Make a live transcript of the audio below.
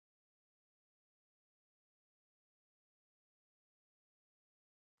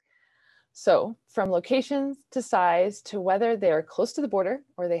So from locations to size to whether they are close to the border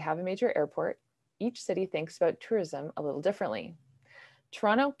or they have a major airport, each city thinks about tourism a little differently.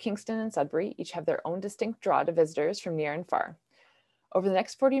 Toronto, Kingston, and Sudbury each have their own distinct draw to visitors from near and far. Over the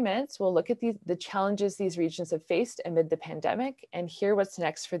next 40 minutes, we'll look at the challenges these regions have faced amid the pandemic and hear what's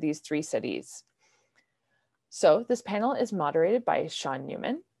next for these three cities. So this panel is moderated by Sean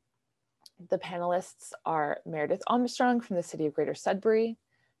Newman. The panelists are Meredith Armstrong from the City of Greater Sudbury,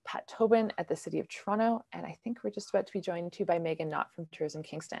 Pat Tobin at the City of Toronto, and I think we're just about to be joined too by Megan Knott from Tourism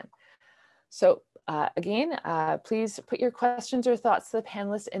Kingston. So again, please put your questions or thoughts to the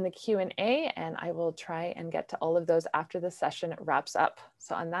panelists in the Q&A, and I will try and get to all of those after the session wraps up.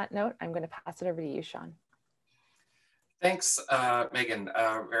 So on that note, I'm going to pass it over to you, Sean. Thanks, Megan.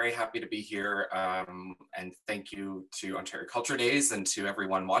 Very happy to be here. And thank you to Ontario Culture Days and to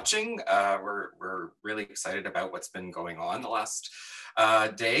everyone watching. We're really excited about what's been going on the last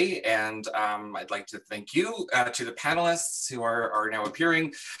day. And I'd like to thank you to the panelists who are now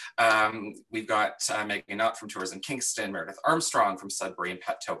appearing. We've got Megan Knott from Tourism Kingston, Meredith Armstrong from Sudbury, and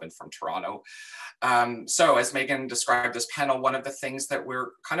Pat Tobin from Toronto. So as Megan described this panel, one of the things that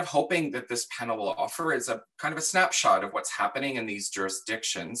we're kind of hoping that this panel will offer is a kind of a snapshot of what's happening in these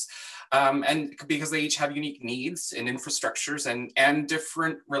jurisdictions. And because they each have unique needs and infrastructures and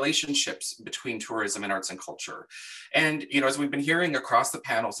different relationships between tourism and arts and culture. And, you know, as we've been hearing across the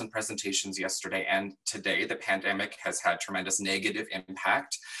panels and presentations yesterday and today, the pandemic has had tremendous negative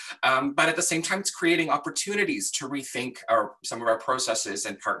impact. But at the same time, it's creating opportunities to rethink some of our processes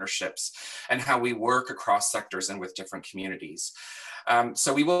and partnerships and how we work across sectors and with different communities.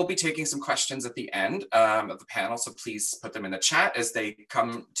 So we will be taking some questions at the end of the panel, so please put them in the chat as they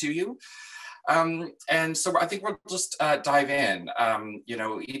come to you. And so I think we'll just dive in. You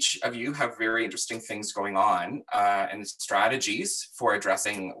know, each of you have very interesting things going on and strategies for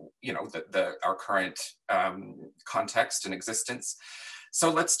addressing, you know, our current context and existence. So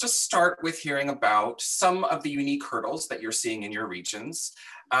let's just start with hearing about some of the unique hurdles that you're seeing in your regions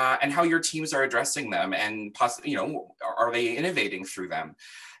and how your teams are addressing them, and possibly, you know, are they innovating through them?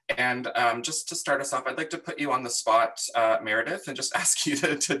 And just to start us off, I'd like to put you on the spot, Meredith, and just ask you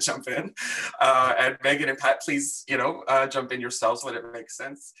to jump in. And Megan and Pat, please, you know, jump in yourselves when it makes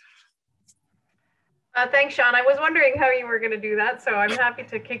sense. Thanks, Sean. I was wondering how you were going to do that, so I'm happy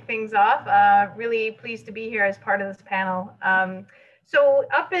to kick things off. Really pleased to be here as part of this panel. So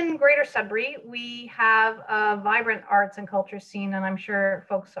up in Greater Sudbury, we have a vibrant arts and culture scene, and I'm sure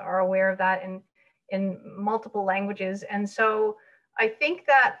folks are aware of that in multiple languages. And so I think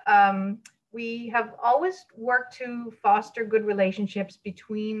that we have always worked to foster good relationships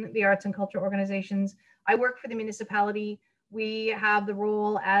between the arts and culture organizations. I work for the municipality. We have the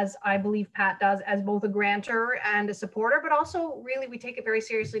role, as I believe Pat does, as both a grantor and a supporter, but also really we take it very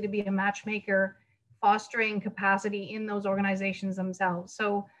seriously to be a matchmaker, fostering capacity in those organizations themselves.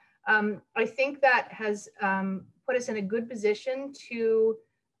 So I think that has put us in a good position to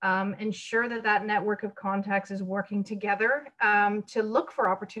ensure that that network of contacts is working together to look for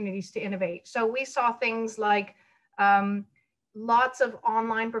opportunities to innovate. So we saw things like lots of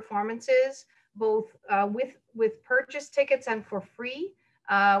online performances, both with purchase tickets and for free,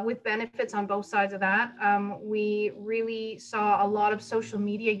 with benefits on both sides of that. We really saw a lot of social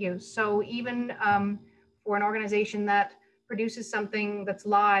media use. So even for an organization that produces something that's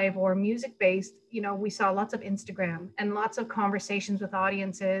live or music-based, you know, we saw lots of Instagram and lots of conversations with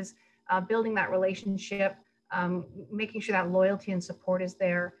audiences, building that relationship, making sure that loyalty and support is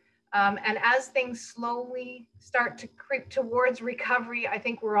there. And as things slowly start to creep towards recovery, I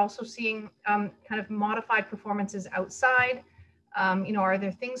think we're also seeing kind of modified performances outside. You know, are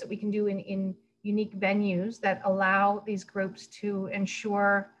there things that we can do in unique venues that allow these groups to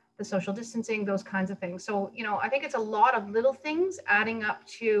ensure the social distancing, those kinds of things. So, you know, I think it's a lot of little things adding up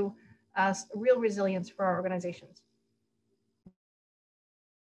to real resilience for our organizations.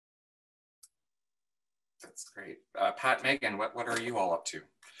 That's great. Pat, Megan, what are you all up to?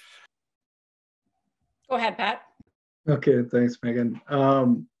 Go ahead, Pat. Okay, thanks, Megan.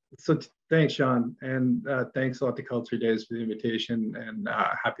 So thanks, Sean, and thanks a lot to Culture Days for the invitation, and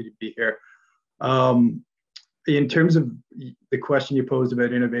happy to be here. In terms of the question you posed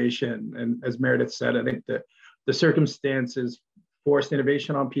about innovation, and as Meredith said, I think that the circumstances forced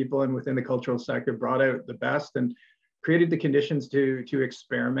innovation on people, and within the cultural sector brought out the best and created the conditions to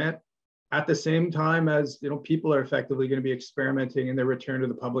experiment at the same time as, you know, people are effectively going to be experimenting in their return to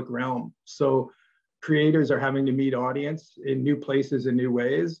the public realm. So creators are having to meet audience in new places in new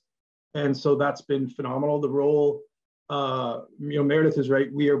ways. And so that's been phenomenal. The role, you know, Meredith is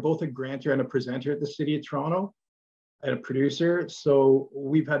right. We are both a grantor and a presenter at the City of Toronto. and a producer. So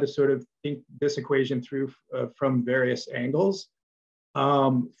we've had to sort of think this equation through from various angles.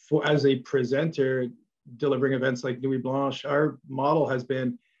 As a presenter delivering events like Nuit Blanche, our model has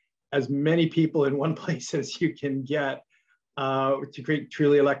been as many people in one place as you can get to create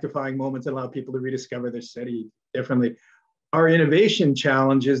truly electrifying moments and allow people to rediscover their city differently. Our innovation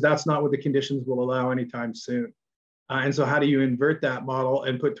challenge is that's not what the conditions will allow anytime soon. And so how do you invert that model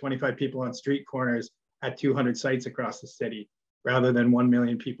and put 25 people on street corners at 200 sites across the city rather than 1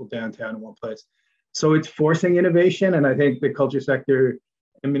 million people downtown in one place? So it's forcing innovation. And I think the culture sector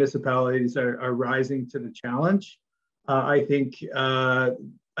and municipalities are rising to the challenge. I think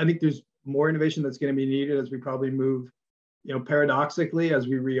there's more innovation that's going to be needed as we probably move, paradoxically, as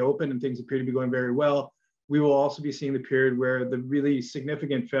we reopen and things appear to be going very well. We will also be seeing the period where the really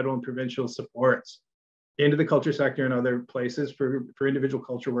significant federal and provincial supports into the culture sector and other places for individual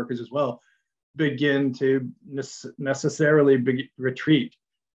culture workers as well begin to necessarily retreat.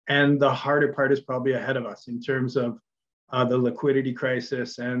 And the harder part is probably ahead of us in terms of the liquidity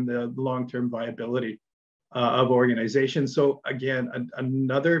crisis and the long-term viability of organizations. So again,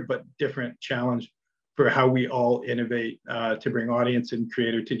 another but different challenge for how we all innovate to bring audience and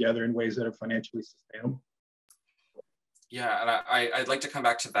creator together in ways that are financially sustainable. Yeah, and I'd like to come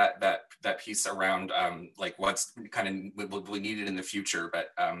back to that piece around like what's kind of will be needed in the future.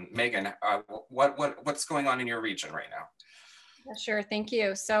 But Megan, what's going on in your region right now? Yeah, sure, thank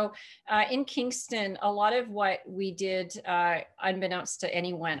you. So in Kingston, a lot of what we did, unbeknownst to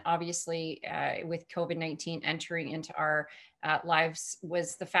anyone, obviously with COVID-19 entering into our lives,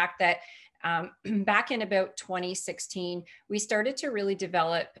 was the fact that back in about 2016, we started to really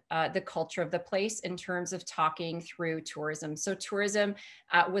develop the culture of the place in terms of talking through tourism. So tourism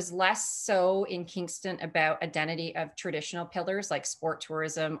was less so in Kingston about identity of traditional pillars like sport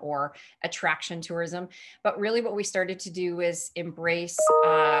tourism or attraction tourism, but really what we started to do is embrace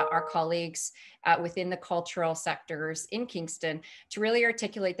our colleagues within the cultural sectors in Kingston to really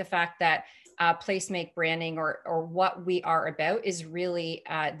articulate the fact that placemake branding or what we are about is really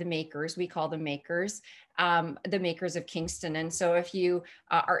the makers. We call them makers, the makers of Kingston. And so if you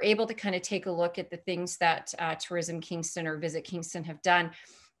are able to kind of take a look at the things that Tourism Kingston or Visit Kingston have done,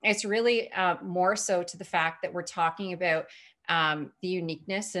 it's really more so to the fact that we're talking about the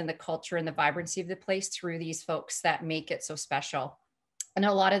uniqueness and the culture and the vibrancy of the place through these folks that make it so special. And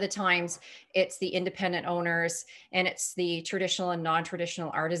a lot of the times it's the independent owners and it's the traditional and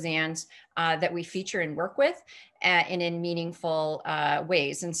non-traditional artisans that we feature and work with and in meaningful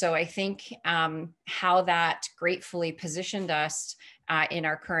ways. And so I think how that gratefully positioned us in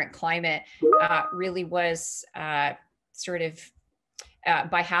our current climate really was sort of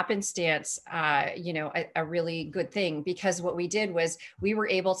by happenstance, a really good thing, because what we did was we were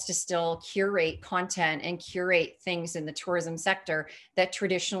able to still curate content and curate things in the tourism sector that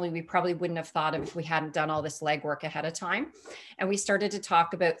traditionally we probably wouldn't have thought of if we hadn't done all this legwork ahead of time. And we started to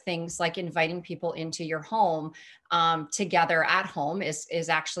talk about things like inviting people into your home together at home is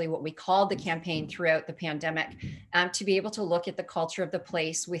actually what we called the campaign throughout the pandemic, to be able to look at the culture of the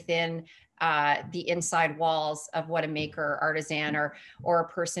place within the inside walls of what a maker, artisan, or a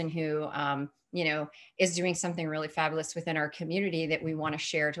person who is doing something really fabulous within our community that we want to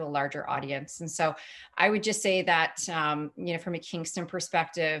share to a larger audience. And so I would just say that from a Kingston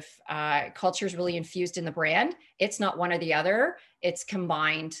perspective, culture is really infused in the brand. It's not one or the other; it's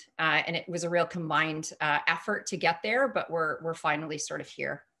combined, and it was a real combined effort to get there. But we're finally sort of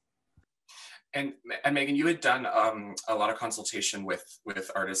here. And Megan, you had done a lot of consultation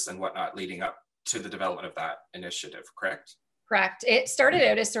with artists and whatnot leading up to the development of that initiative, correct? Correct. It started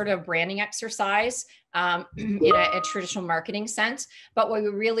out as sort of a branding exercise in a traditional marketing sense. But what we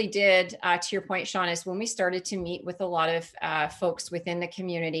really did, to your point, Sean, is when we started to meet with a lot of folks within the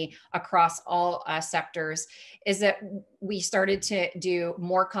community across all sectors, is that we started to do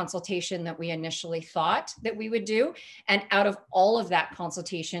more consultation than we initially thought that we would do. And out of all of that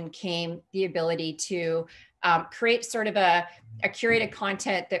consultation came the ability to create sort of a curated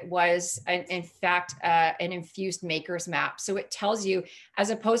content that was, in fact, an infused maker's map. So it tells you, as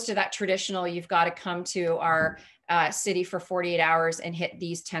opposed to that traditional, you've got to come to our city for 48 hours and hit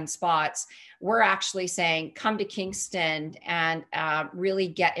these 10 spots. We're actually saying, come to Kingston and really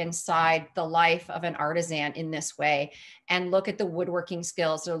get inside the life of an artisan in this way and look at the woodworking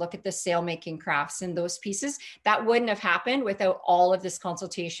skills or look at the sail making crafts and those pieces. That wouldn't have happened without all of this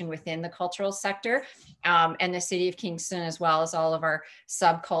consultation within the cultural sector. And the city of Kingston, as well as all of our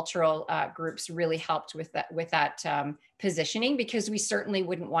subcultural groups, really helped with that positioning, because we certainly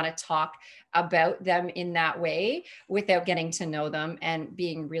wouldn't want to talk about them in that way without getting to know them and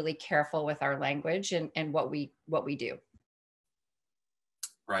being really careful with our language and what we do.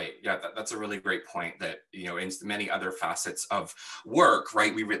 Right. Yeah, that's a really great point. That, you know, in many other facets of work,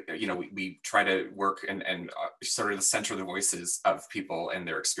 right, we try to work and sort of center the voices of people and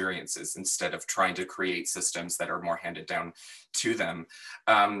their experiences instead of trying to create systems that are more handed down to them.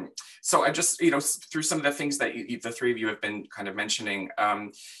 So I just, you know, through some of the things that the three of you have been kind of mentioning,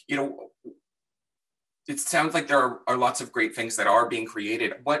 you know, it sounds like there are lots of great things that are being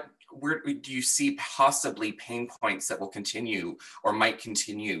created. Where do you see possibly pain points that will continue or might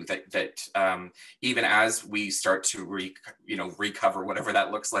continue that even as we start to recover whatever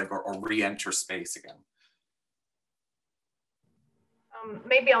that looks like, or re-enter space again?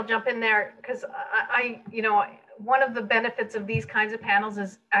 Maybe I'll jump in there, because one of the benefits of these kinds of panels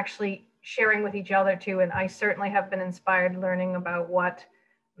is actually sharing with each other too. And I certainly have been inspired learning about what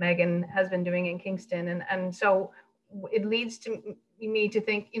Megan has been doing in Kingston. And so it leads to me to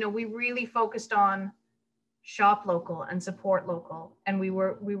think, you know, we really focused on shop local and support local. And we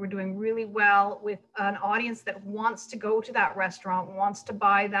were doing really well with an audience that wants to go to that restaurant, wants to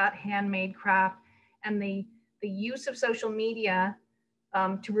buy that handmade craft. And the use of social media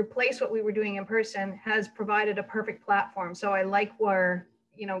to replace what we were doing in person has provided a perfect platform. So I like where,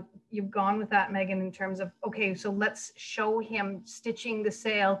 you know, you've gone with that, Megan, in terms of, okay, so let's show him stitching the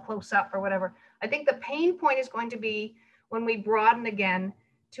sail close up or whatever. I think the pain point is going to be when we broaden again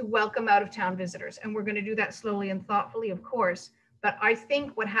to welcome out of town visitors. And we're going to do that slowly and thoughtfully, of course. But I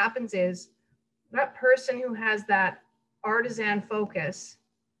think what happens is that person who has that artisan focus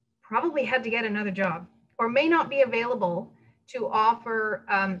probably had to get another job, or may not be available to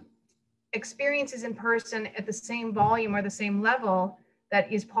offer experiences in person at the same volume or the same level that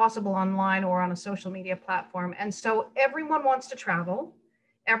is possible online or on a social media platform. And so everyone wants to travel.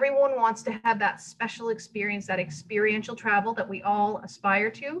 Everyone wants to have that special experience, that experiential travel that we all aspire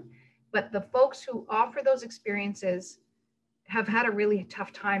to. But the folks who offer those experiences have had a really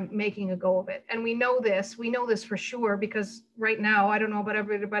tough time making a go of it. And we know this for sure, because right now, I don't know about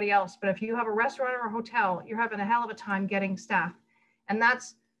everybody else, but if you have a restaurant or a hotel, you're having a hell of a time getting staff. And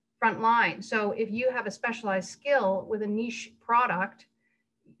that's front line. So if you have a specialized skill with a niche product,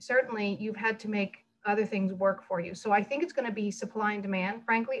 certainly you've had to make other things work for you. So I think it's going to be supply and demand,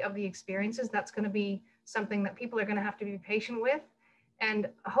 frankly, of the experiences. That's going to be something that people are going to have to be patient with. And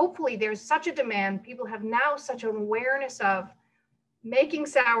hopefully there's such a demand. People have now such an awareness of making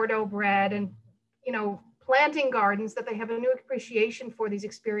sourdough bread and, you know, planting gardens, that they have a new appreciation for these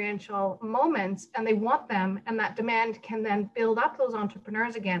experiential moments, and they want them. And that demand can then build up those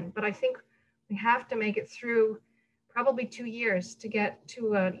entrepreneurs again. But I think we have to make it through probably 2 years to get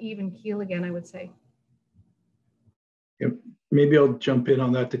to an even keel again, I would say. Yep. Maybe I'll jump in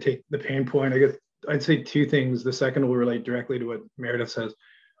on that to take the pain point. I guess I'd say two things. The second will relate directly to what Meredith says.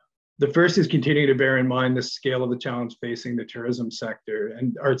 The first is continuing to bear in mind the scale of the challenge facing the tourism sector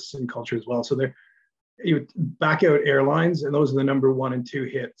and arts and culture as well. So there, you back out airlines, and those are the number 1 and 2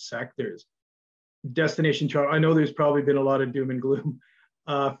 hit sectors. Destination Toronto, I know there's probably been a lot of doom and gloom,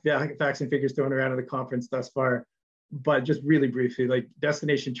 facts and figures thrown around at the conference thus far, but just really briefly, like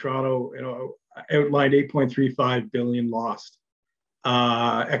Destination Toronto, you know, outlined 8.35 billion lost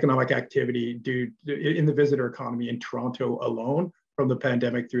economic activity due in the visitor economy in Toronto alone from the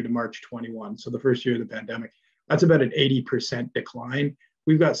pandemic through to March 21. So the first year of the pandemic, that's about an 80% decline.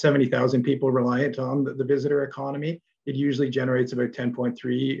 We've got 70,000 people reliant on the visitor economy. It usually generates about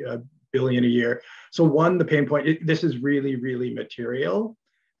 10.3 billion a year. So one, the pain point, this is really, really material.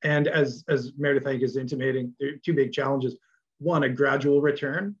 And as Meredith, I think, is intimating, there are 2 big challenges. One, a gradual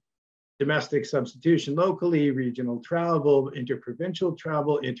return, domestic substitution locally, regional travel, interprovincial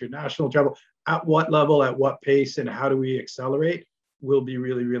travel, international travel. At what level, at what pace, and how do we accelerate will be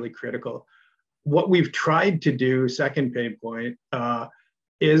really, really critical. What we've tried to do, second pain point,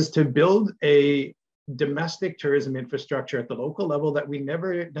 is to build a domestic tourism infrastructure at the local level that we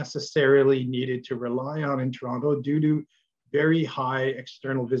never necessarily needed to rely on in Toronto due to very high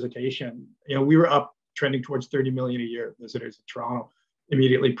external visitation. You know, we were up trending towards 30 million a year visitors to Toronto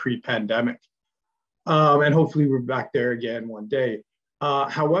immediately pre-pandemic. And hopefully we're back there again one day.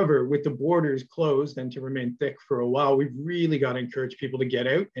 However, with the borders closed and to remain thick for a while, we've really got to encourage people to get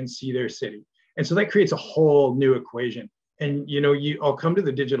out and see their city. And so that creates a whole new equation. And, you know, I'll come to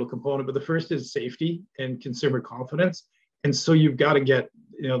the digital component, but the first is safety and consumer confidence. And so you've got to get,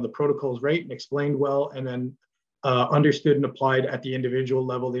 you know, the protocols right and explained well, and then understood and applied at the individual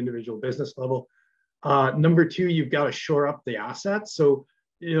level, the individual business level. Number 2, you've got to shore up the assets. So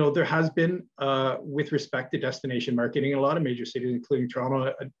there has been, with respect to destination marketing in a lot of major cities, including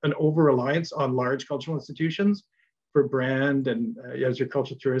Toronto, an over-reliance on large cultural institutions for brand and as your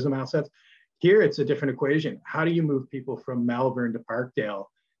cultural tourism assets. Here, it's a different equation. How do you move people from Malvern to Parkdale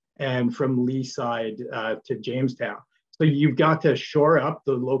and from Leaside to Jamestown? So you've got to shore up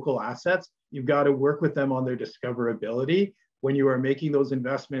the local assets. You've got to work with them on their discoverability. When you are making those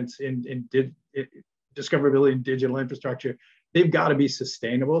investments in discoverability and digital infrastructure, they've got to be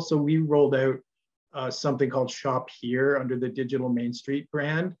sustainable. So we rolled out something called Shop Here under the Digital Main Street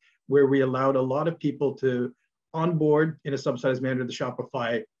brand, where we allowed a lot of people to onboard in a subsidized manner the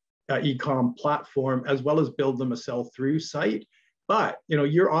Shopify e-com platform, as well as build them a sell-through site. But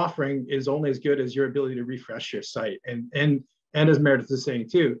your offering is only as good as your ability to refresh your site, and as Meredith is saying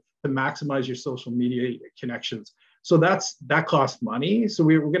too, to maximize your social media connections. So that costs money. So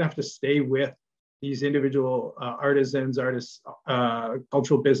we're going to have to stay with these individual artisans, artists,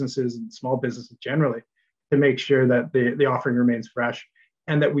 cultural businesses, and small businesses generally, to make sure that the offering remains fresh,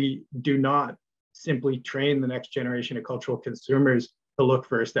 and that we do not simply train the next generation of cultural consumers to look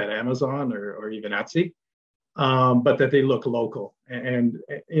first at Amazon or even Etsy, but that they look local. And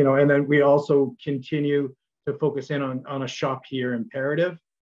then we also continue to focus in on a Shop Here imperative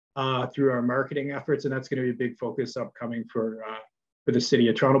through our marketing efforts, and that's going to be a big focus upcoming for the city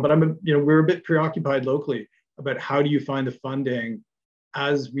of Toronto. But we're a bit preoccupied locally about how do you find the funding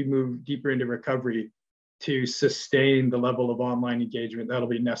as we move deeper into recovery to sustain the level of online engagement that'll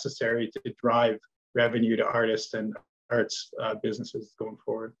be necessary to drive revenue to artists and arts businesses going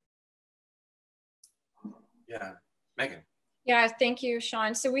forward. Yeah, Megan. Yeah, thank you,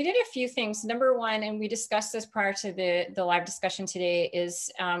 Sean. So we did a few things. Number one, and we discussed this prior to the live discussion today,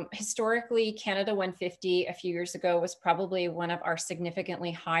 is historically Canada 150 a few years ago was probably one of our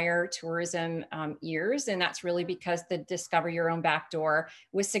significantly higher tourism years. And that's really because the Discover Your Own Back Door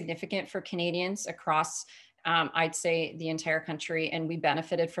was significant for Canadians across I'd say the entire country, and we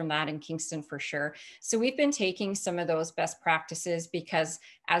benefited from that in Kingston for sure. So we've been taking some of those best practices, because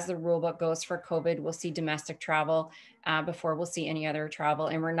as the rulebook goes for COVID, we'll see domestic travel before we'll see any other travel,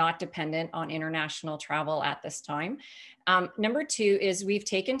 and we're not dependent on international travel at this time. Number two is we've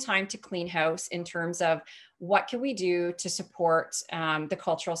taken time to clean house in terms of what can we do to support the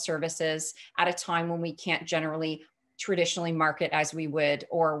cultural services at a time when we can't generally traditionally market as we would,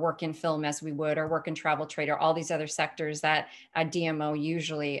 or work in film as we would, or work in travel trade, or all these other sectors that a DMO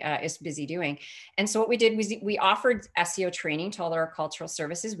usually is busy doing. And so what we did was we offered SEO training to all our cultural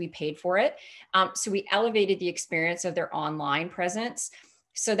services. We paid for it. So we elevated the experience of their online presence,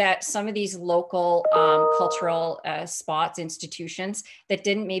 so that some of these local cultural spots, institutions that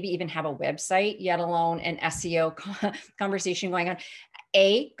didn't maybe even have a website, yet alone an SEO conversation going on,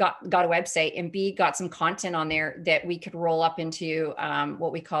 A, got a website, and B, got some content on there that we could roll up into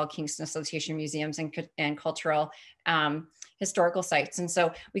what we call Kingston Association Museums and cultural historical sites. And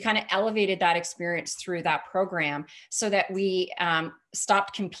so we kind of elevated that experience through that program, so that we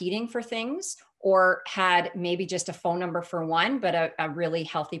stopped competing for things, or had maybe just a phone number for one, but a really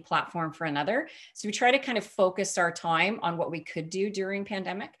healthy platform for another. So we try to kind of focus our time on what we could do during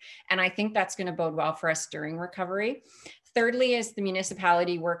pandemic. And I think that's going to bode well for us during recovery. Thirdly, is the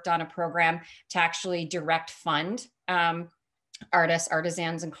municipality worked on a program to actually direct fund artists,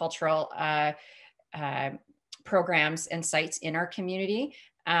 artisans, and cultural programs and sites in our community.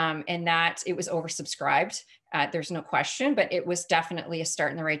 And that it was oversubscribed. There's no question, but it was definitely a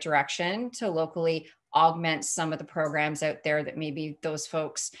start in the right direction to locally augment some of the programs out there that maybe those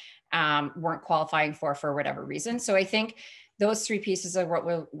folks weren't qualifying for whatever reason. So I think those three pieces are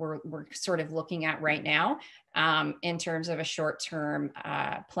what we're sort of looking at right now in terms of a short-term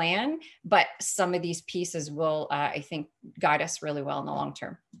plan. But some of these pieces will, I think, guide us really well in the long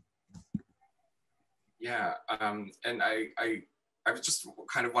term. Yeah, and I was just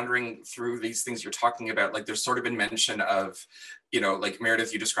kind of wondering, through these things you're talking about, like there's sort of been mention of, like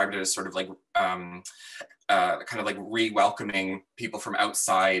Meredith, you described it as sort of like kind of like re-welcoming people from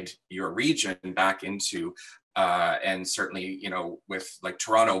outside your region back into, and certainly, with like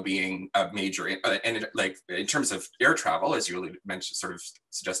Toronto being a major, and like in terms of air travel, as you mentioned, sort of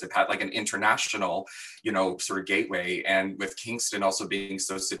suggested, Pat, like an international, sort of gateway, and with Kingston also being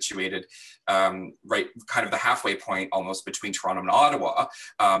so situated, right, kind of the halfway point almost between Toronto and Ottawa,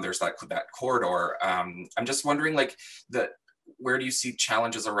 there's that corridor. I'm just wondering, like, where do you see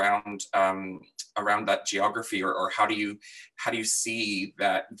challenges around that geography, or how do you see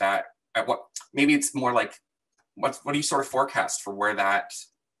that at what, maybe it's more like, what do you sort of forecast for where that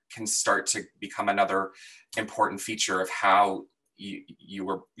can start to become another important feature of how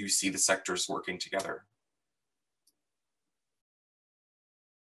you see the sectors working together?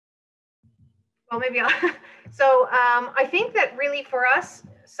 Well, maybe I think that really for us,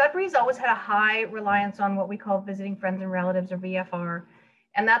 Sudbury's always had a high reliance on what we call visiting friends and relatives, or VFR,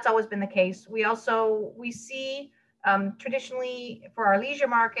 and that's always been the case. We see traditionally for our leisure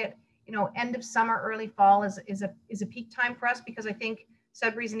market, end of summer, early fall is a peak time for us, because I think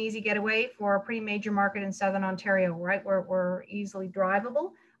Sudbury's an easy getaway for a pretty major market in Southern Ontario, right? We're easily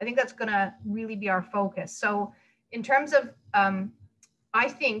drivable. I think that's going to really be our focus. So in terms of, I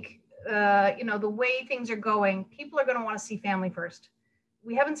think, the way things are going, people are going to want to see family first.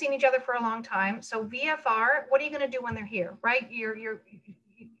 We haven't seen each other for a long time. So VFR, what are you going to do when they're here, right? Your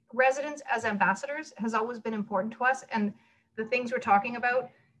residents as ambassadors has always been important to us. And the things we're talking about,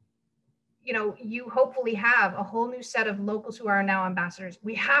 you hopefully have a whole new set of locals who are now ambassadors.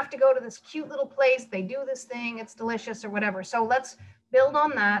 We have to go to this cute little place. They do this thing, it's delicious or whatever. So let's build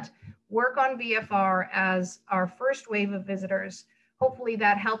on that, work on VFR as our first wave of visitors. Hopefully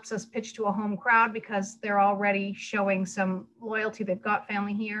that helps us pitch to a home crowd, because they're already showing some loyalty. They've got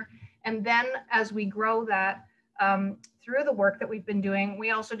family here. And then as we grow that through the work that we've been doing,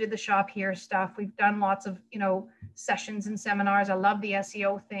 we also did the shop here stuff. We've done lots of, sessions and seminars. I love the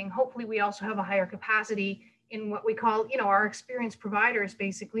SEO thing. Hopefully we also have a higher capacity in what we call, our experienced providers,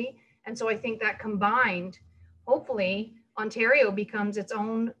 basically. And so I think that combined, hopefully Ontario becomes its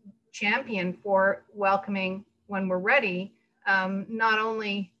own champion for welcoming, when we're ready, not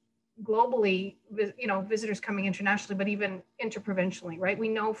only globally, visitors coming internationally, but even interprovincially, right? We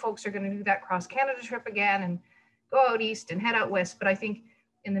know folks are going to do that cross Canada trip again and go out east and head out west. But I think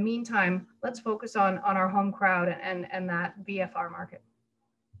in the meantime, let's focus on our home crowd and that VFR market.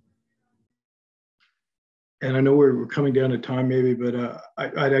 And I know we're coming down to time maybe, but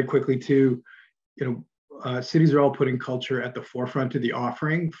I'd add quickly too, cities are all putting culture at the forefront of the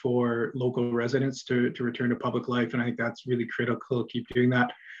offering for local residents to return to public life. And I think that's really critical. Keep doing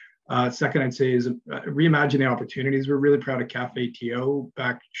that. Second, I'd say is reimagine the opportunities. We're really proud of Cafe TO.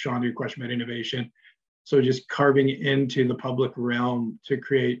 Back, Sean, to your question about innovation. So just carving into the public realm to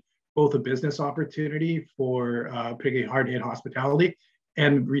create both a business opportunity for particularly hard-hit hospitality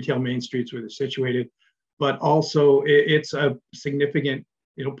and retail main streets where they're situated, but also it's a significant,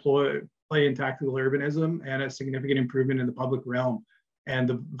 play in tactical urbanism and a significant improvement in the public realm and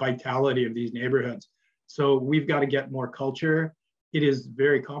the vitality of these neighborhoods. So we've got to get more culture. It is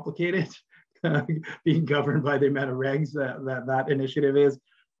very complicated being governed by the amount of regs that initiative is.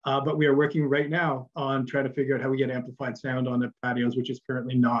 But we are working right now on trying to figure out how we get amplified sound on the patios, which is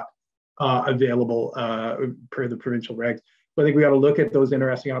currently not available per the provincial regs. So I think we got to look at those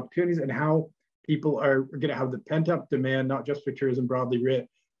interesting opportunities and how people are going to have the pent-up demand, not just for tourism broadly writ,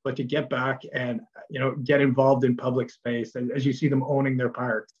 but to get back and get involved in public space, and as you see them owning their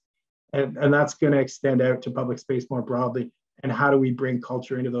parks, and that's going to extend out to public space more broadly. And how do we bring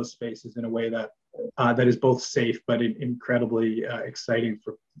culture into those spaces in a way that that is both safe but incredibly exciting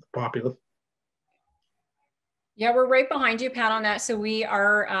for the populace? Yeah, we're right behind you, Pat, on that. So we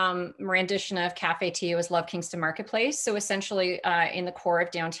are rendition of Cafe TO is Love Kingston Marketplace. So essentially in the core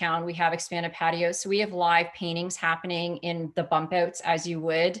of downtown, we have expanded patios. So we have live paintings happening in the bump outs as you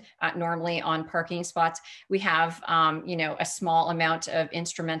would normally on parking spots. We have, a small amount of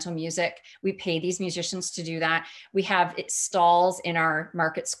instrumental music. We pay these musicians to do that. We have stalls in our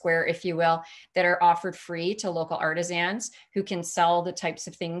market square, if you will, that are offered free to local artisans who can sell the types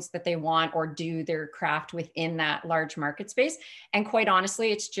of things that they want or do their craft within that large market space. And quite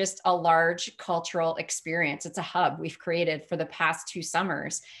honestly, it's just a large cultural experience. It's a hub we've created for the past 2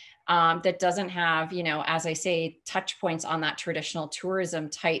 summers that doesn't have, as I say, touch points on that traditional tourism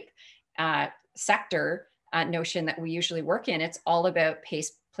type sector notion that we usually work in. It's all about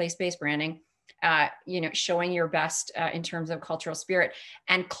place-based branding, showing your best in terms of cultural spirit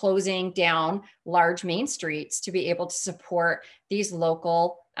and closing down large main streets to be able to support these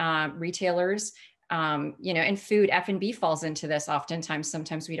local retailers. And food, F&B falls into this oftentimes.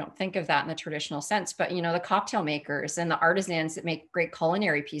 Sometimes we don't think of that in the traditional sense, but the cocktail makers and the artisans that make great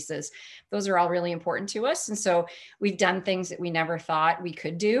culinary pieces, those are all really important to us. And so we've done things that we never thought we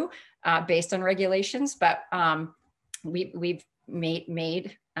could do based on regulations, but we've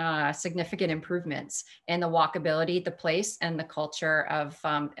made significant improvements in the walkability, the place, and the culture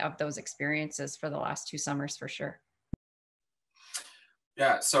of those experiences for the last 2 summers for sure.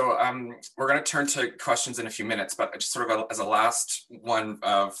 Yeah, so we're going to turn to questions in a few minutes, but just sort of as a last one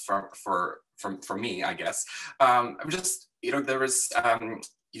for me, I guess. I'm just, there was,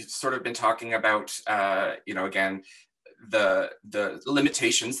 you've sort of been talking about, again, the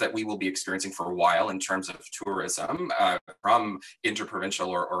limitations that we will be experiencing for a while in terms of tourism from interprovincial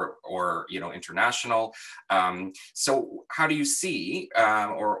or international. So how do you see,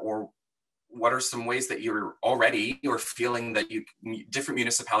 or what are some ways that you're already or feeling that different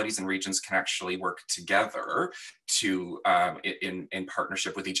municipalities and regions can actually work together to in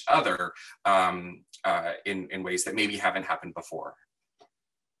partnership with each other in ways that maybe haven't happened before?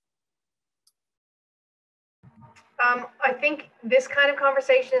 I think this kind of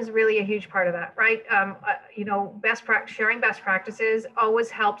conversation is really a huge part of that, right? You know, sharing best practices always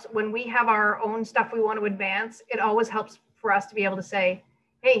helps. When we have our own stuff we want to advance, it always helps for us to be able to say,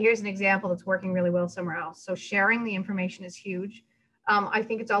 hey, here's an example that's working really well somewhere else. So sharing the information is huge. I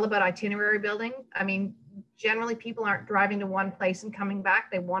think it's all about itinerary building. I mean, generally people aren't driving to one place and coming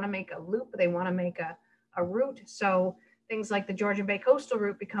back. They want to make a loop. They want to make a route. So things like the Georgian Bay coastal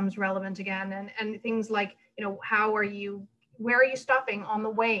route becomes relevant again. And things like, you know, where are you stopping on the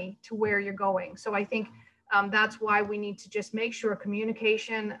way to where you're going? So I think that's why we need to just make sure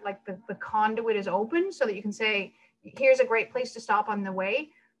communication, like the conduit is open so that you can say, here's a great place to stop on the way.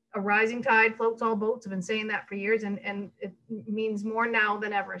 A rising tide floats all boats. I've been saying that for years, and it means more now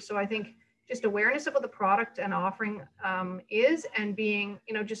than ever. So I think just awareness of what the product and offering is, and being,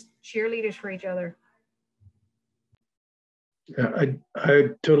 you know, just cheerleaders for each other. Yeah, I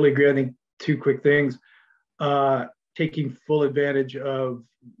totally agree. I think two quick things. Taking full advantage of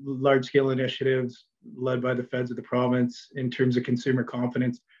large-scale initiatives led by the feds of the province in terms of consumer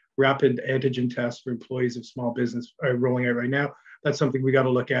confidence. Rapid antigen tests for employees of small business are rolling out right now. That's something we got to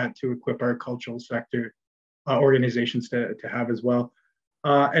look at to equip our cultural sector organizations to have as well.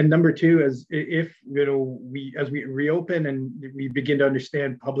 And number two, as we reopen and we begin to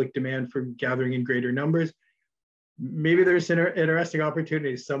understand public demand for gathering in greater numbers, maybe there's interesting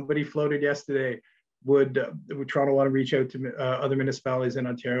opportunities. Somebody floated yesterday, would Toronto want to reach out to other municipalities in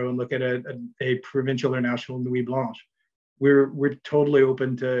Ontario and look at a provincial or national Nuit Blanche? We're totally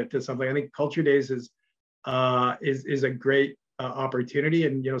open to something. I think Culture Days is a great opportunity,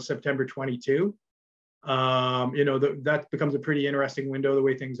 and September 22. That becomes a pretty interesting window the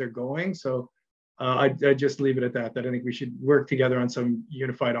way things are going. So I just leave it at that. That I think we should work together on some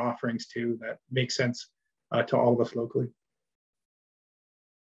unified offerings too that make sense to all of us locally.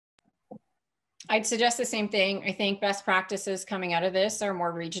 I'd suggest the same thing. I think best practices coming out of this are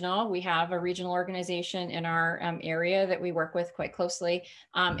more regional. We have a regional organization in our area that we work with quite closely.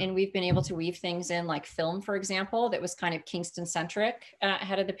 And we've been able to weave things in, like film, for example, that was kind of Kingston centric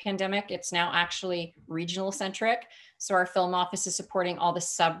ahead of the pandemic. It's now actually regional centric. So our film office is supporting all the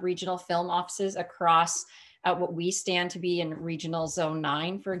sub-regional film offices across what we stand to be in regional zone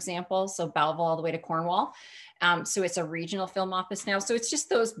 9, for example. So Belleville all the way to Cornwall. So it's a regional film office now. So it's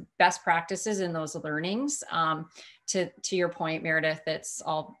just those best practices and those learnings. To your point, Meredith, it's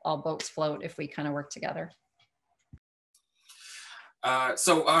all boats float if we kind of work together.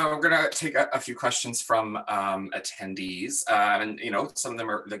 So we're gonna take a few questions from attendees, and some of them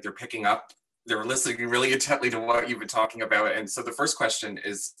are like they're picking up. They're listening really intently to what you've been talking about. And so the first question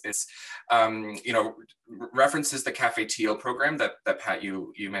is references the Cafe Teal program that Pat,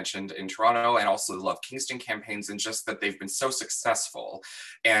 you mentioned in Toronto, and also the Love Kingston campaigns, and just that they've been so successful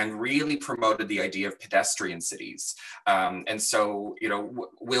and really promoted the idea of pedestrian cities. And so,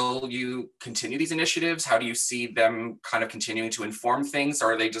 will you continue these initiatives? How do you see them kind of continuing to inform things?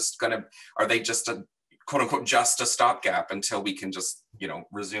 Or are they just a quote unquote, just a stopgap until we can just,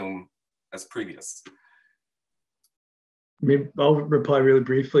 resume as previous? Maybe I'll reply really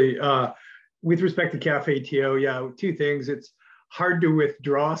briefly. With respect to Cafe TO, yeah, two things. It's hard to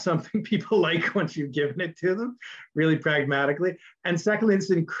withdraw something people like once you've given it to them, really pragmatically. And secondly,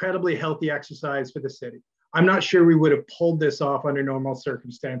 it's an incredibly healthy exercise for the city. I'm not sure we would have pulled this off under normal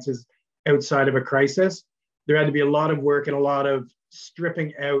circumstances outside of a crisis. There had to be a lot of work and a lot of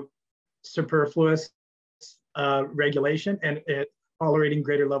stripping out superfluous regulation and tolerating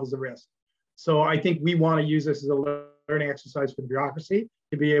greater levels of risk. So I think we want to use this as a learning exercise for the bureaucracy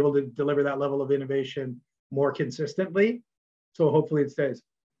to be able to deliver that level of innovation more consistently. So hopefully it stays.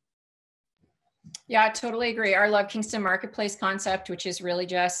 Yeah, I totally agree. Our Love Kingston Marketplace concept, which is really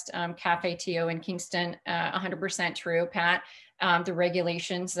just Cafe TO in Kingston, 100% true, Pat. The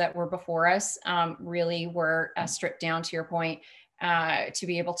regulations that were before us really were stripped down, to your point, to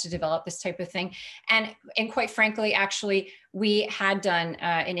be able to develop this type of thing. And quite frankly, actually, we had done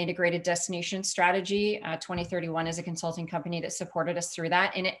an integrated destination strategy, 2031 as a consulting company that supported us through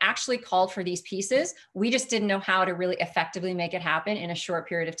that. And it actually called for these pieces. We just didn't know how to really effectively make it happen in a short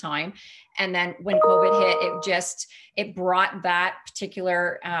period of time. And then when COVID hit, it brought that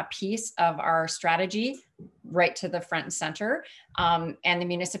particular piece of our strategy right to the front and center. And the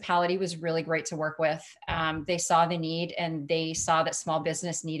municipality was really great to work with. They saw the need, and they saw that small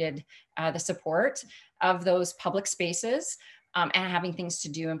business needed the support of those public spaces. and having things to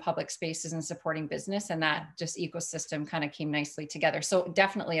do in public spaces and supporting business, and that just ecosystem kind of came nicely together. So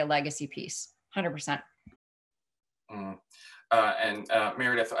definitely a legacy piece, 100%. And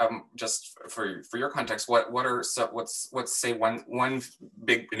Meredith, just for your context, what's say one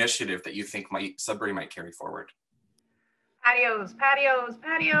big initiative that you think Sudbury might carry forward? Patios, patios,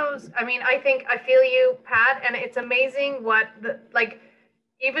 patios. I mean, I feel you, Pat, and it's amazing what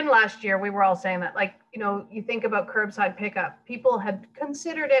even last year we were all saying that, like, you know, you think about curbside pickup, people had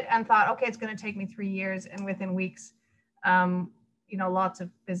considered it and thought, okay, it's going to take me 3 years, and within weeks, you know, lots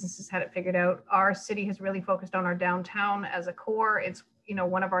of businesses had it figured out. Our city has really focused on our downtown as a core. It's, you know,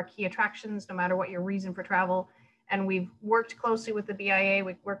 one of our key attractions, no matter what your reason for travel. And we've worked closely with the BIA.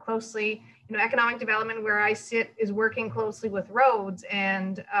 We work closely, you know, economic development where I sit is working closely with roads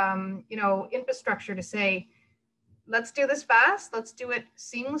and, you know, infrastructure to say, let's do this fast. Let's do it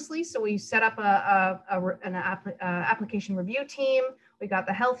seamlessly. So we set up an application review team. We got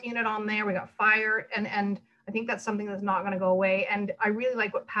the health unit on there. We got fire. And I think that's something that's not going to go away. And I really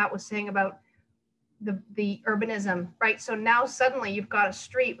like what Pat was saying about the urbanism, right? So now suddenly you've got a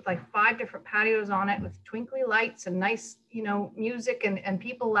street with like 5 different patios on it with twinkly lights and nice, you know, music and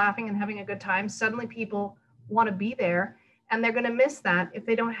people laughing and having a good time. Suddenly people want to be there, and they're going to miss that if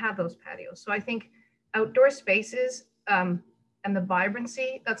they don't have those patios. So I think outdoor spaces and the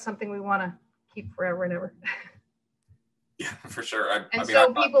vibrancy, that's something we want to keep forever and ever. Yeah, for sure.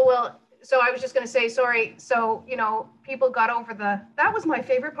 So I was just going to say, sorry. So, you know, people got over that was my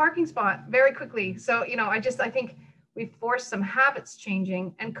favorite parking spot very quickly. So, you know, I think we've forced some habits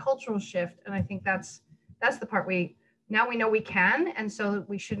changing and cultural shift. And I think that's the part now we know we can. And so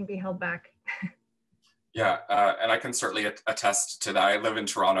we shouldn't be held back. Yeah, and I can certainly attest to that. I live in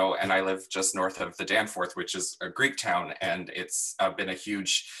Toronto, and I live just north of the Danforth, which is a Greek town, and it's been a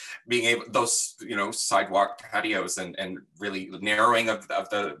huge, being able, those, you know, sidewalk patios and really narrowing of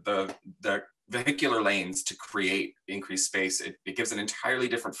the vehicular lanes to create increased space. It gives an entirely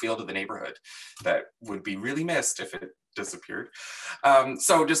different feel to the neighborhood that would be really missed if it disappeared.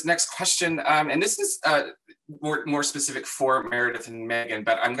 So just next question, and this is more specific for Meredith and Megan,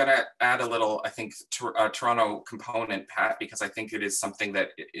 but I'm going to add a little, I think, Toronto component, Pat, because I think it is something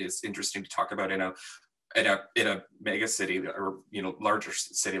that is interesting to talk about in a mega city, or, you know, larger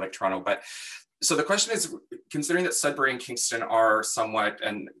city like Toronto. But so the question is, considering that Sudbury and Kingston are somewhat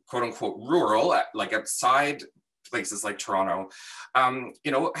and quote unquote rural, like outside places like Toronto,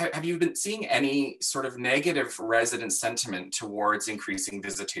 you know, have you been seeing any sort of negative resident sentiment towards increasing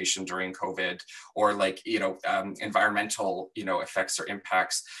visitation during COVID, or like, you know, environmental, you know, effects or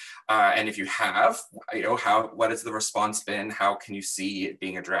impacts? And if you have, you know, what has the response been? How can you see it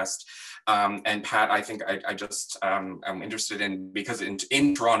being addressed? And Pat, I think I'm interested in, because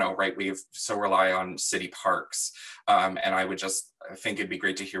in Toronto, right, we so rely on city parks, and I would just think it'd be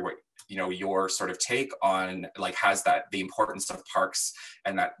great to hear what, you know, your sort of take on, like, has the importance of parks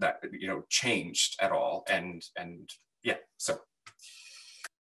and that you know, changed at all? And yeah, so.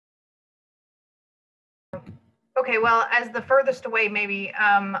 Okay, well, as the furthest away, maybe,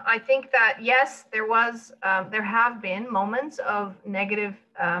 I think that yes, there have been moments of negative,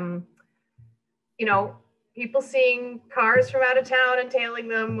 you know, people seeing cars from out of town and tailing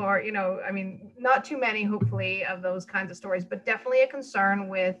them, or, you know, I mean, not too many, hopefully, of those kinds of stories, but definitely a concern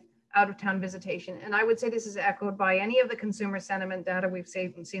with out of town visitation. And I would say this is echoed by any of the consumer sentiment data we've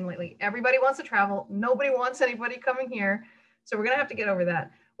seen lately. Everybody wants to travel. Nobody wants anybody coming here. So we're going to have to get over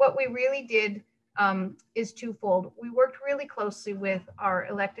that. What we really did is twofold. We worked really closely with our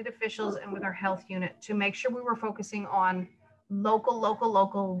elected officials and with our health unit to make sure we were focusing on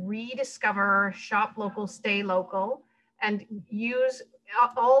local, rediscover, shop local, stay local, and use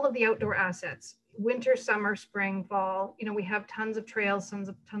all of the outdoor assets. Winter, summer, spring, fall, you know, we have tons of trails,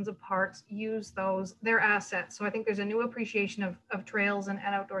 tons of parks. Use those, they're assets. So I think there's a new appreciation of trails and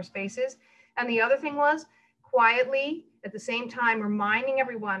outdoor spaces. And the other thing was, quietly, at the same time, reminding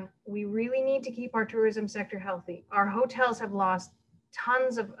everyone, we really need to keep our tourism sector healthy. Our hotels have lost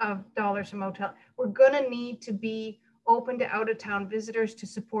tons of dollars from hotel. We're gonna need to be open to out-of-town visitors to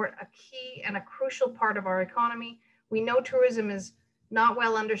support a key and a crucial part of our economy. We know tourism is not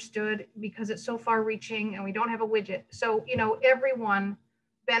well understood because it's so far reaching and we don't have a widget. So, you know, everyone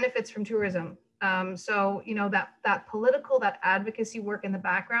benefits from tourism. So, you know, that political, that advocacy work in the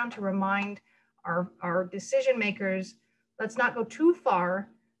background to remind our decision makers, let's not go too far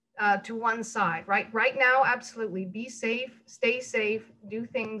to one side, right? Right now, absolutely, be safe, stay safe, do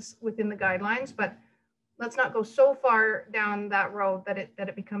things within the guidelines, but let's not go so far down that road that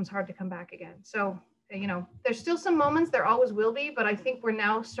it becomes hard to come back again. So, you know, there's still some moments, there always will be, but I think we're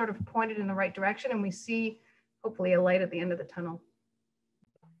now sort of pointed in the right direction, and we see hopefully a light at the end of the tunnel.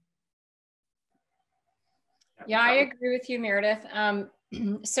 Yeah, I agree with you, Meredith.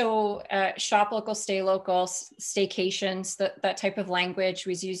 So shop local, stay local, staycations, that type of language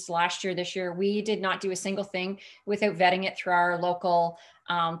was used last year, this year. We did not do a single thing without vetting it through our local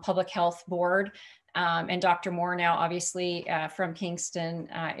public health board. And Dr. Moore now, obviously from Kingston,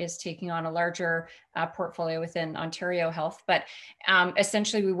 is taking on a larger portfolio within Ontario Health. But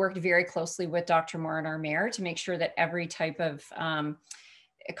essentially, we worked very closely with Dr. Moore and our mayor to make sure that every type of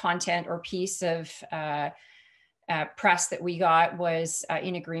content or piece of press that we got was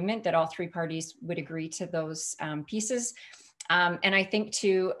in agreement, that all three parties would agree to those pieces. And I think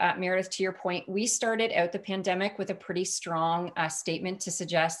to Meredith, to your point, we started out the pandemic with a pretty strong statement to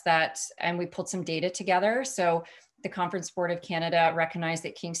suggest that, and we pulled some data together. So the Conference Board of Canada recognized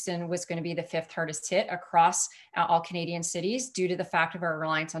that Kingston was going to be the 5th hardest hit across all Canadian cities due to the fact of our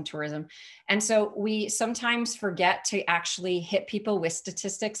reliance on tourism. And so we sometimes forget to actually hit people with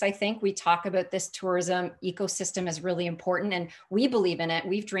statistics. I think we talk about this tourism ecosystem as really important, and we believe in it.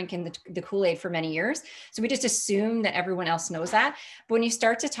 We've drinking the Kool-Aid for many years. So we just assume that everyone else knows that. But when you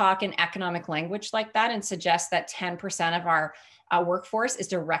start to talk in economic language like that and suggest that 10% of our workforce is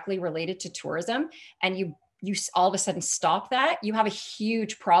directly related to tourism, and you all of a sudden stop that, you have a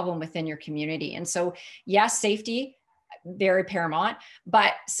huge problem within your community. And so, yes, safety, very paramount,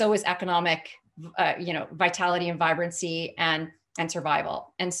 but so is economic, vitality and vibrancy and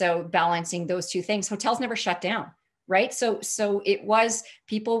survival. And so balancing those two things, hotels never shut down, right? So it was,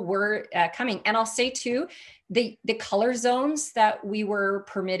 people were coming. And I'll say too, the color zones that we were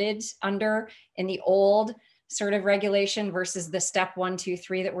permitted under in the old sort of regulation versus the step 1, 2,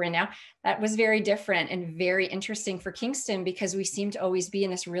 3 that we're in now, that was very different and very interesting for Kingston, because we seem to always be in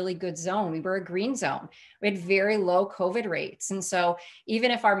this really good zone. We were a green zone. We had very low COVID rates. And so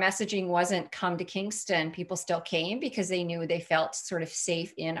even if our messaging wasn't come to Kingston, people still came because they knew they felt sort of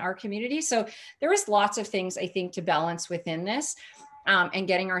safe in our community. So there was lots of things, I think, to balance within this. And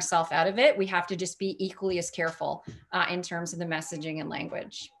getting ourselves out of it, we have to just be equally as careful in terms of the messaging and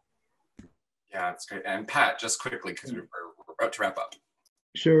language. Yeah, that's great. And Pat, just quickly, because we're about to wrap up.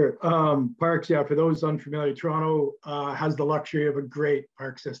 Sure. Parks, yeah, for those unfamiliar, Toronto has the luxury of a great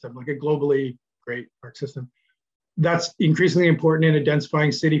park system, like a globally great park system. That's increasingly important in a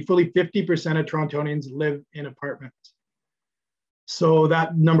densifying city. Fully 50% of Torontonians live in apartments. So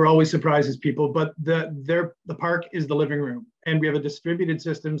that number always surprises people, but the park is the living room, and we have a distributed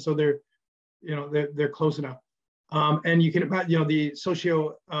system, so they're close enough. And you can imagine, the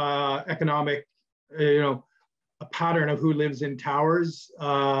socio-economic, a pattern of who lives in towers.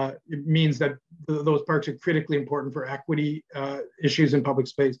 It means that those parks are critically important for equity issues in public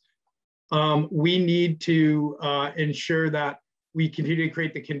space. We need to ensure that we continue to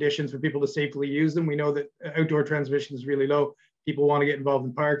create the conditions for people to safely use them. We know that outdoor transmission is really low. People want to get involved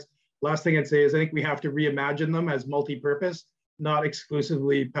in parks. Last thing I'd say is I think we have to reimagine them as multi-purpose, not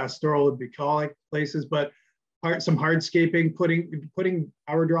exclusively pastoral and bucolic places, but some hardscaping, putting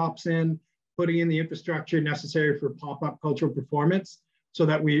power drops in, putting in the infrastructure necessary for pop-up cultural performance, so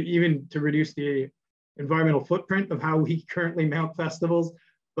that we, even to reduce the environmental footprint of how we currently mount festivals.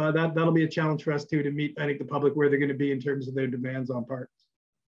 But that'll be a challenge for us too, to meet, I think, the public where they're going to be in terms of their demands on parks.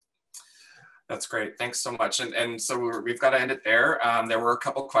 That's great. Thanks so much. And so we've got to end it there. There were a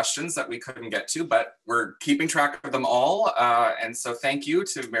couple questions that we couldn't get to, but we're keeping track of them all. And so thank you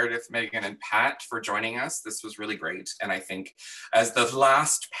to Meredith, Megan, and Pat for joining us. This was really great. And I think as the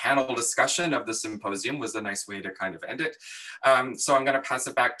last panel discussion of the symposium was a nice way to kind of end it. So I'm going to pass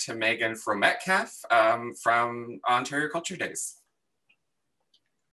it back to Megan from Metcalf from Ontario Culture Days.